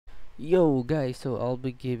Yo guys, so I'll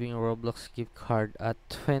be giving a Roblox gift card at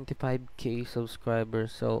 25k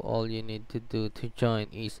subscribers. So all you need to do to join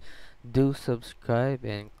is do subscribe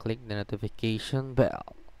and click the notification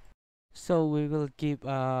bell. So we will give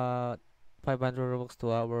 500 Robux to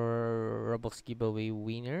our Roblox giveaway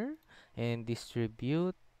winner and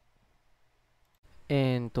distribute,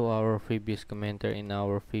 and to our previous commenter in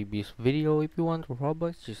our previous video. If you want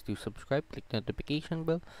Robux, just do subscribe, click the notification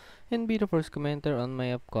bell, and be the first commenter on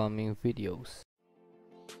my upcoming videos.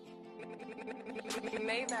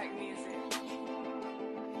 Maybach music.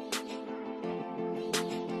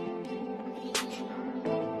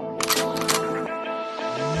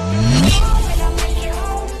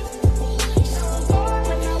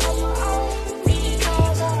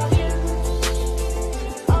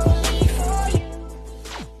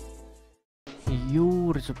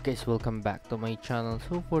 What's up guys, welcome back to my channel.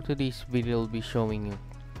 So for today's video, I'll be showing you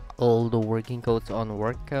all the working codes on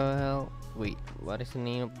workout. Wait, what is the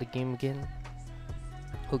name of the game again?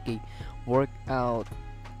 Okay, Workout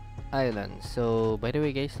Island. So by the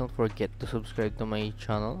way guys, don't forget to subscribe to my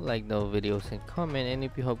channel, like the videos and comment, and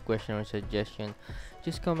if you have question or suggestion,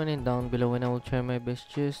 just comment it down below and I will try my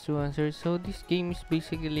best just to answer. So this game is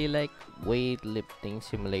basically like weightlifting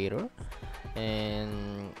simulator,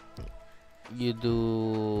 and you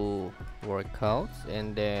do workouts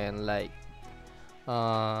and then like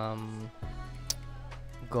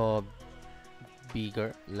go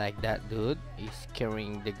bigger, like that dude is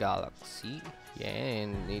carrying the galaxy. Yeah,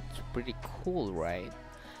 and it's pretty cool, right?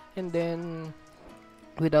 And then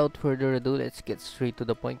without further ado, let's get straight to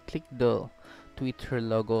the point. Click the Twitter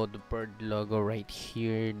logo, the bird logo right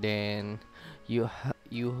here, then you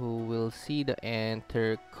will see the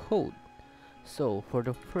enter code. So for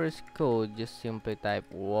the first code, just simply type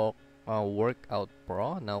workout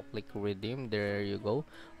pro. Now click redeem. There you go.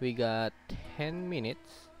 We got 10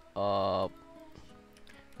 minutes of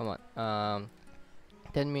 10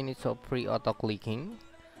 minutes of free auto clicking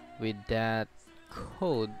with that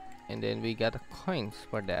code, and then we got coins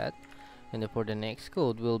for that. And then for the next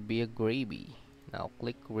code will be a gravy. Now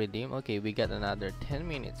click redeem. Okay, we got another 10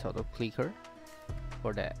 minutes auto clicker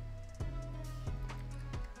for that.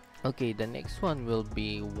 Okay, the next one will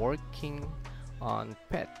be working on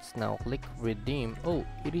pets. Now click redeem. Oh,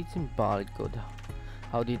 it is invalid code.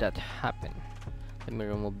 How did that happen? Let me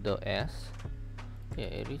remove the S.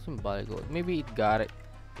 Yeah, it is invalid code. Maybe it got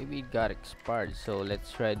expired. So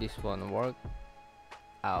let's try this one. Work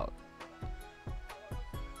out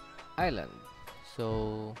island.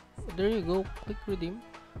 So there you go. Click redeem.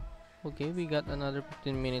 Okay, we got another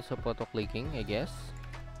 15 minutes of auto clicking, I guess.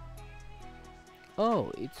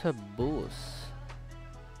 Oh, it's a boost.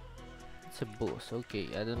 It's a boost. Okay,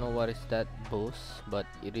 I don't know what is that boost, but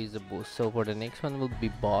it is a boost. So for the next one will be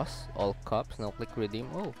boss, all caps. Now click redeem.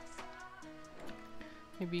 Oh,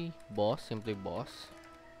 maybe boss, simply boss.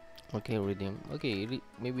 Okay, redeem. Okay,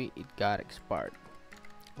 maybe it got expired.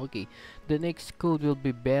 Okay, the next code will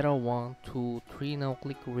be beta 1 2 3. Now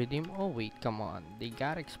click redeem. Oh wait, come on, they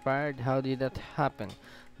got expired. How did that happen?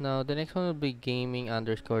 Now the next one will be gaming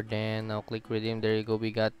underscore Dan. Now click redeem. There you go, we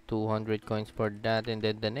got 200 coins for that. And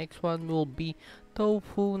then the next one will be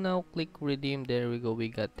tofu. Now click redeem. There we go, we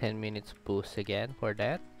got 10 minutes boost again for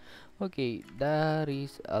that. Okay, that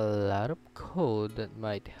is a lot of code that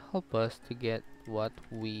might help us to get what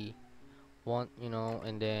we want, you know.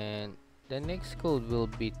 And then the next code will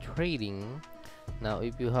be trading. Now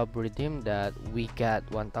if you have redeemed that, we got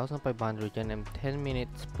 1500 and 10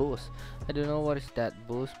 minutes boost. I don't know what is that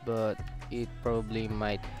boost, but it probably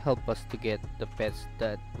might help us to get the pets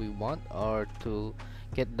that we want, or to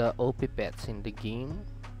get the OP pets in the game.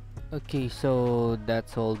 Okay, so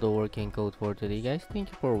that's all the working code for today guys. Thank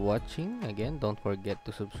you for watching. Again, don't forget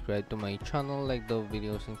to subscribe to my channel, like the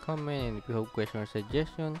videos and comment, and if you have question or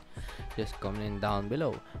suggestion, just comment down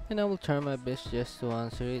below and I will try my best just to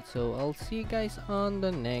answer it. So I'll see you guys on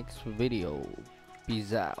the next video.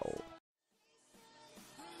 Peace out.